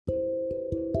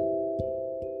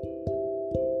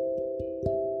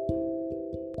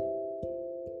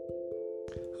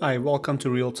Hi, welcome to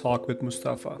Real Talk with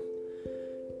Mustafa.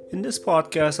 In this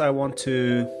podcast, I want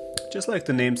to, just like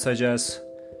the name suggests,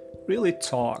 really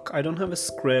talk. I don't have a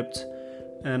script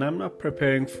and I'm not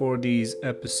preparing for these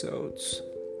episodes.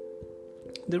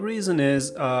 The reason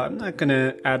is I'm not going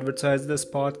to advertise this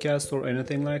podcast or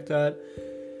anything like that.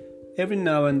 Every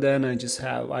now and then I just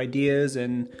have ideas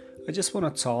and I just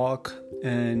want to talk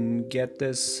and get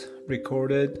this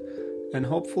recorded, and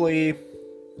hopefully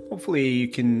you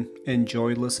can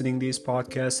enjoy listening these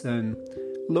podcasts and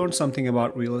learn something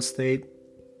about real estate.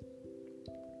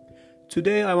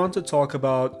 Today I want to talk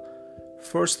about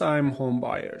first-time home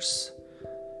buyers.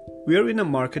 We are in a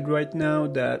market right now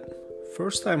that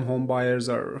first-time home buyers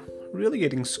are really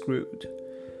getting screwed.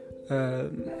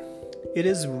 It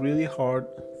is really hard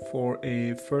for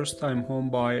a first-time home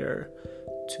buyer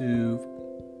to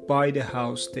buy the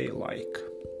house they like.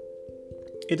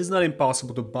 It is not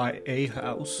impossible to buy a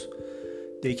house.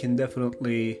 They can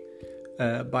definitely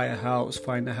buy a house,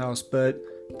 find a house, but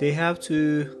they have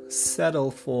to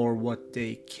settle for what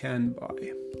they can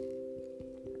buy.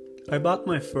 I bought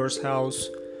my first house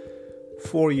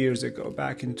 4 years ago,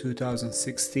 back in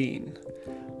 2016.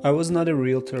 I was not a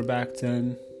realtor back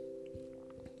then,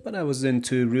 but I was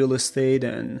into real estate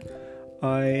and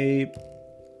I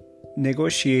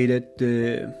negotiated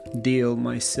the deal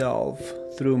myself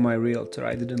through my realtor.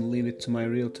 I didn't leave it to my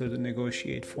realtor to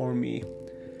negotiate for me.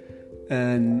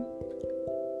 And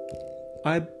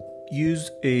I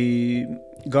used a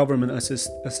government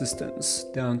assistance,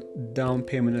 down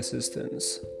payment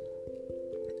assistance.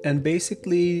 And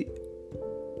basically,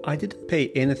 I didn't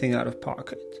pay anything out of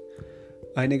pocket.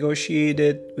 I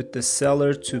negotiated with the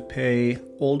seller to pay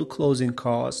all the closing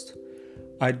costs.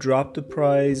 I dropped the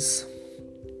price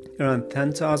around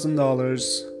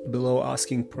 $10,000 below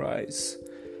asking price,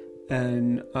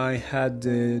 and I had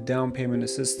the down payment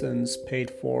assistance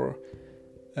paid for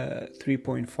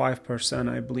 3.5%,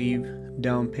 I believe,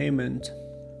 down payment.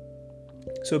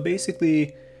 So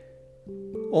basically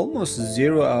almost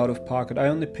zero out of pocket. I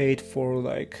only paid for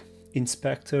like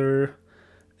inspector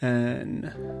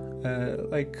and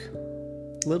like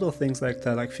little things like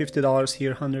that, like $50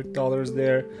 here, $100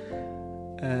 there,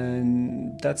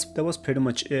 and that was pretty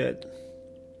much it.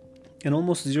 And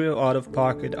almost zero out of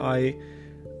pocket. I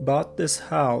bought this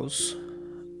house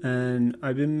and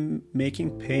I've been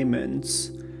making payments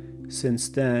since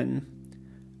then,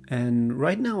 and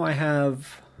right now I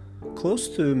have close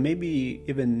to maybe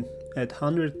even at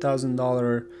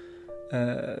 $100,000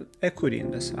 equity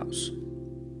in this house,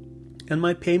 and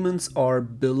my payments are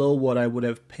below what I would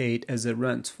have paid as a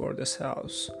rent for this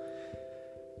house.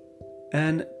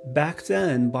 And back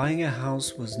then, buying a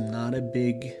house was not a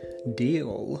big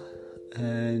deal,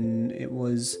 and it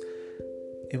wasn't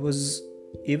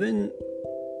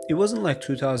like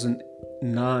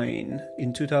 2009.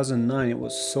 In 2009, it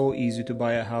was so easy to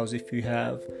buy a house. If you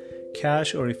have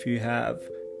cash or if you have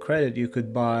credit, you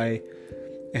could buy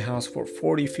a house for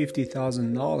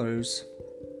 $40,000-$50,000.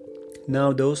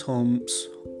 Now those homes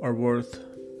are worth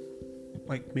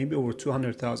like maybe over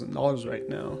 $200,000 right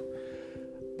now.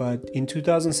 But in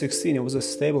 2016, it was a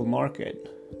stable market.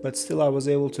 But still, I was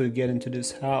able to get into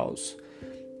this house.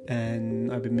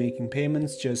 And I've been making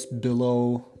payments just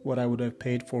below what I would have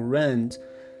paid for rent.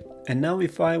 And now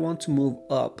if I want to move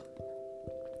up,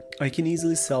 I can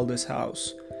easily sell this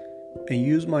house and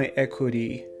use my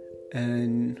equity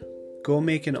and go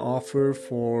make an offer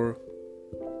for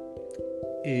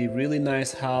a really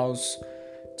nice house,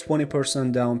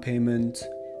 20% down payment,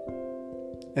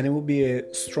 and it will be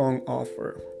a strong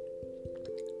offer.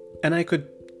 And I could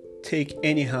take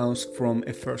any house from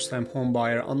a first-time home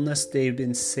buyer unless they've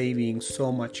been saving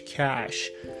so much cash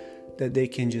that they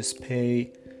can just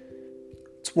pay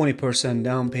 20%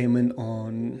 down payment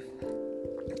on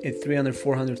a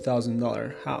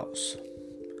 $300,000-$400,000 house.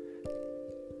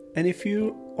 And if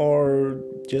you are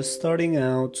just starting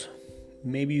out,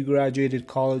 maybe you graduated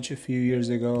college a few years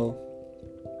ago,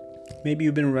 maybe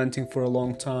you've been renting for a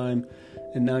long time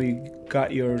and now you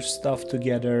got your stuff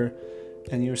together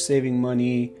and you're saving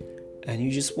money and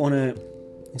you just want to,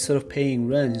 instead of paying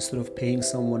rent, instead of paying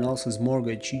someone else's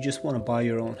mortgage, you just want to buy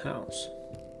your own house,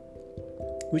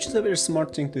 which is a very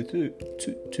smart thing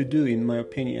to do in my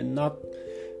opinion. Not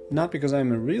because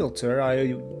I'm a realtor.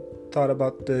 I thought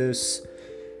about this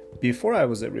before I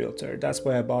was a realtor. That's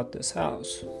why I bought this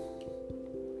house.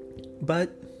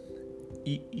 But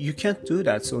you can't do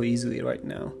that so easily right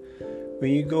now.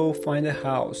 When you go find a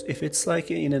house, if it's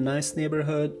like in a nice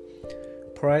neighborhood,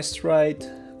 priced right,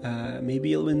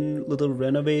 maybe even a little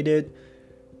renovated,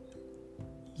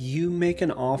 you make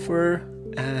an offer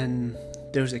and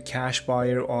there's a cash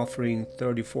buyer offering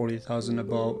 30,000-40,000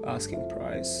 above asking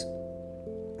price.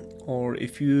 Or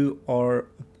if you are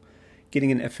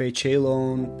getting an FHA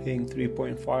loan, paying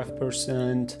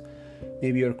 3.5%,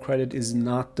 maybe your credit is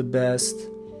not the best,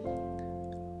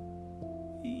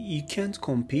 you can't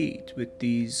compete with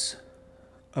these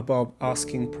above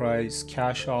asking price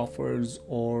cash offers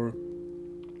or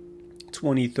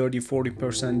 20, 30,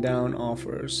 40% down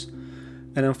offers.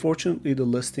 And unfortunately, the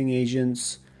listing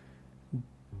agents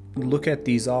look at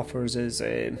these offers as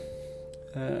a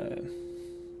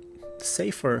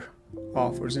safer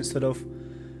offers. Instead of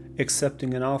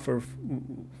accepting an offer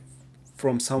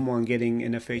from someone getting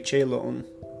an FHA loan,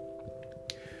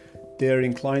 they're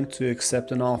inclined to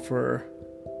accept an offer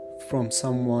from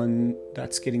someone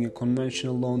that's getting a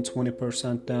conventional loan,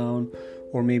 20% down,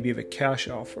 or maybe a cash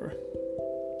offer.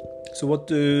 So what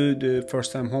do the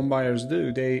first-time home buyers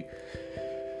do? They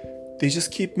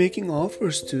just keep making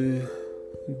offers to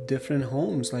different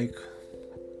homes, like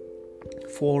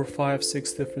 4, 5,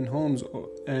 6 different homes,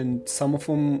 and some of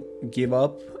them give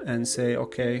up and say,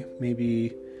 okay,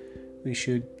 maybe we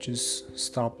should just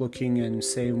stop looking and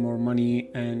save more money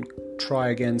and try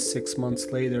again 6 months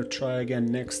later, try again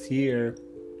next year.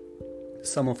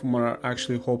 Some of them are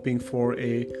actually hoping for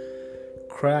a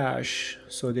crash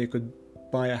so they could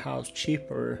buy a house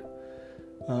cheaper.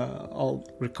 I'll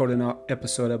record an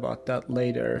episode about that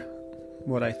later,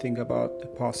 what I think about a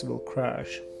possible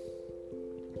crash.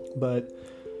 But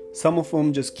some of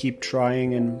them just keep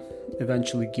trying and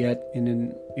eventually get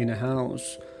in a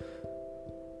house.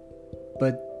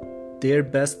 But their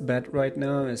best bet right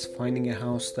now is finding a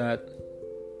house that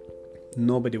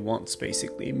nobody wants,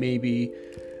 basically. Maybe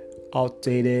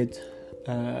outdated,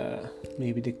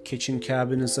 maybe the kitchen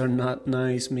cabinets are not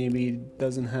nice, maybe it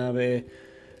doesn't have a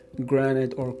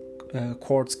granite or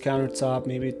quartz countertop,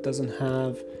 maybe it doesn't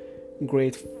have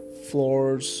great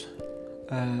floors,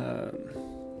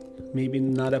 maybe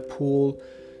not a pool.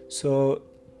 So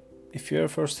if you're a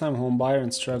first-time home buyer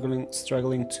and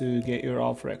struggling to get your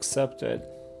offer accepted,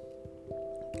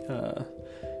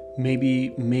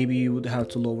 maybe you would have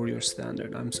to lower your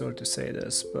standard. I'm sorry to say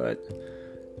this, but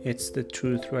it's the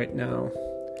truth right now.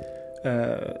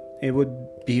 It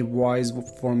would be wise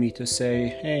for me to say,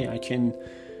 hey, I can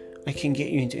get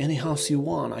you into any house you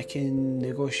want. I can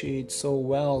negotiate so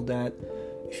well that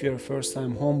if you're a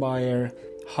first-time home buyer,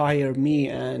 hire me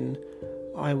and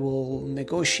I will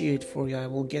negotiate for you. I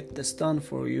will get this done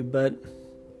for you. But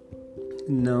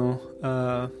no,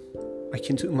 I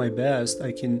can do my best.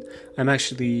 I'm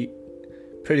actually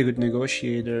pretty good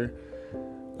negotiator.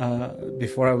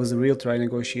 Before I was a realtor, I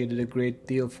negotiated a great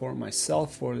deal for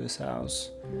myself for this house.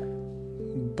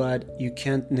 But you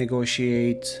can't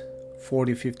negotiate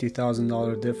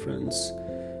 $40,000-$50,000 difference,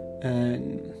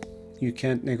 and you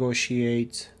can't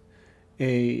negotiate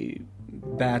a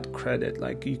bad credit.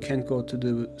 Like, you can't go to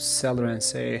the seller and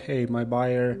say, hey, my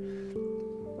buyer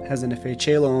has an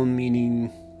FHA loan,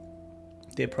 meaning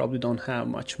they probably don't have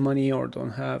much money or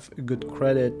don't have a good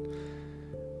credit,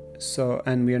 so,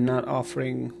 and we are not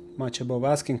offering much above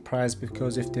asking price,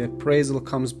 because if the appraisal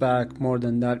comes back more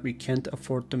than that, we can't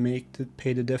afford to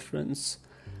pay the difference.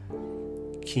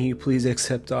 Can you please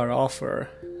accept our offer?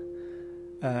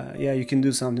 Yeah, you can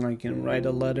do something like, you can write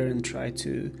a letter and try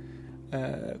to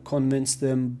convince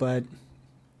them, but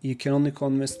you can only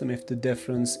convince them if the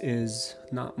difference is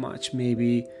not much.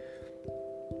 Maybe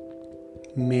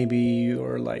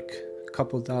you're like a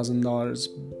couple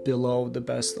 $1,000 below the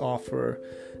best offer,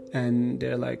 and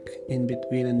they're like in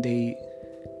between, and they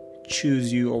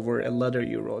choose you over a letter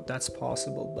you wrote. That's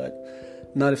possible, but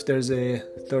not if there's a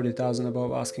 $30,000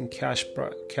 above asking cash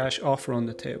offer on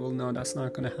the table. No, that's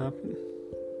not going to happen.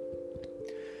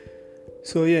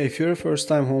 So yeah, if you're a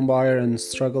first-time home buyer and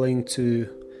struggling to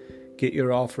get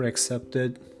your offer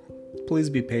accepted, please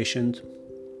be patient.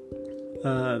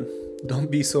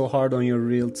 Don't be so hard on your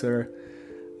realtor.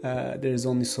 There's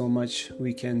only so much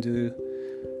we can do.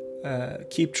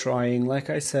 Keep trying. Like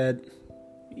I said,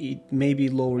 maybe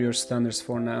lower your standards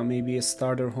for now. Maybe a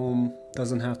starter home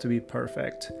doesn't have to be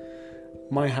perfect.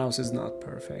 My house is not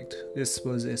perfect. This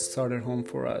was a starter home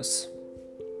for us.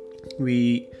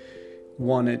 We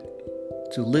wanted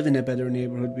to live in a better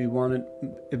neighborhood. We wanted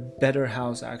a better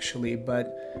house, actually,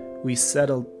 but we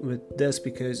settled with this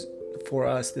because for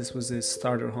us this was a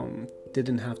starter home.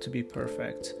 Didn't have to be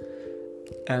perfect.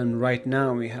 And right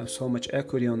now we have so much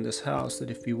equity on this house that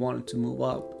if we wanted to move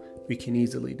up, we can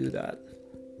easily do that.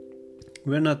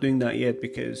 We're not doing that yet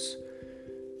because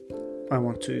I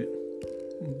want to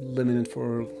live in it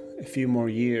for a few more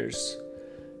years.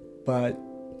 But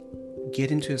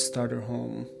get into a starter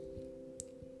home.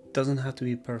 Doesn't have to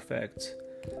be perfect.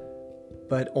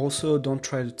 But also don't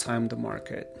try to time the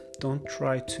market. Don't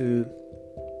try to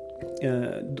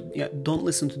don't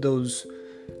listen to those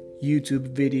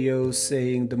YouTube videos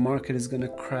saying the market is gonna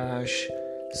crash,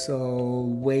 so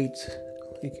wait.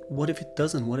 Like, what if it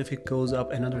doesn't? What if it goes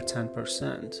up another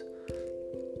 10%?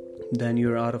 Then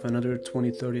you're out of another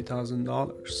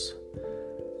 $20,000-$30,000.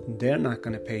 They're not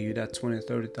gonna pay you that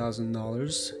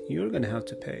 $20,000-$30,000. You're gonna have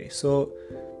to pay. So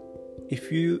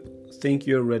if you think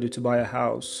you're ready to buy a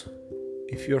house,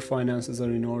 if your finances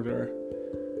are in order,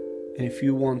 and if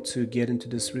you want to get into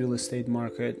this real estate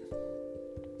market,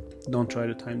 don't try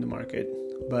to time the market,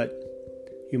 but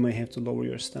you may have to lower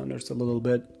your standards a little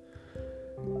bit.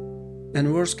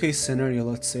 And worst case scenario,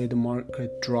 let's say the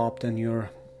market dropped and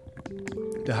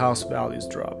the house values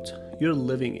dropped. You're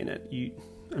living in it.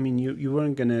 You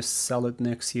weren't gonna sell it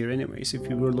next year anyways. If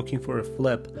you were looking for a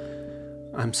flip,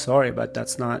 I'm sorry, but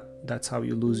that's how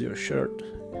you lose your shirt.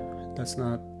 That's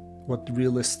not what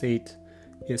real estate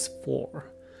is for.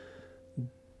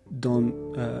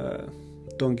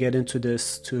 Don't get into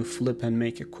this to flip and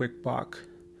make a quick buck.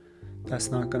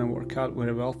 That's not gonna work out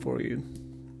very well for you.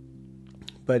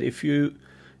 But if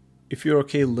you're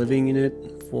okay living in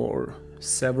it for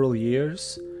several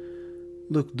years,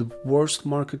 look, the worst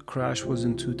market crash was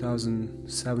in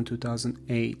 2007,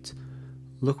 2008.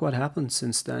 Look what happened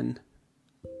since then.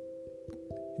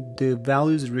 The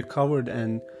values recovered,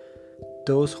 and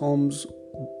those homes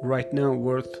right now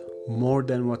worth more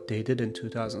than what they did in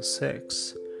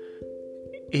 2006.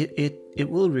 It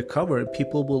will recover.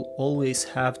 People will always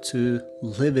have to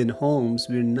live in homes.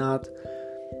 We're not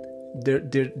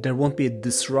there won't be a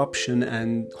disruption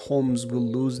and homes will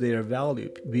lose their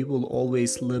value. We will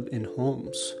always live in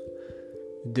homes.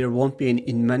 There won't be an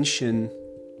invention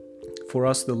for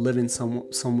us to live in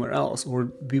somewhere else,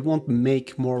 or we won't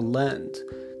make more land.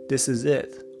 This is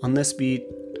it. Unless we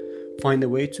find a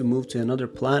way to move to another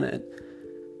planet,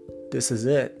 this is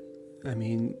it. I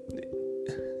mean,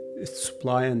 it's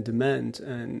supply and demand,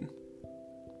 and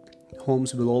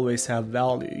homes will always have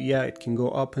value. Yeah, it can go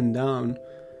up and down,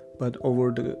 but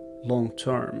over the long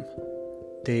term,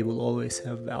 they will always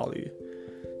have value.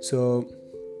 So,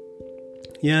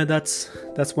 yeah, that's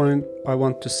what I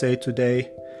want to say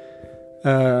today.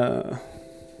 I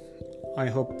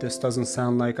hope this doesn't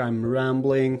sound like I'm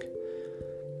rambling.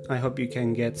 I hope you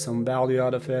can get some value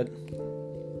out of it.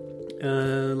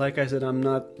 Like I said, I'm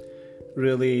not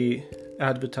really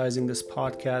advertising this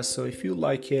podcast, so if you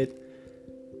like it,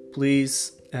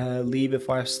 please leave a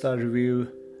 5-star review,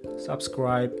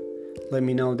 subscribe, let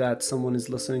me know that someone is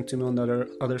listening to me on the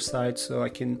other side so I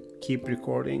can keep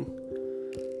recording.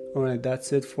 Alright,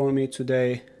 that's it for me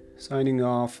today. Signing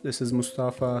off. This is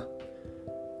Mustafa.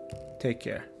 Take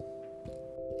care.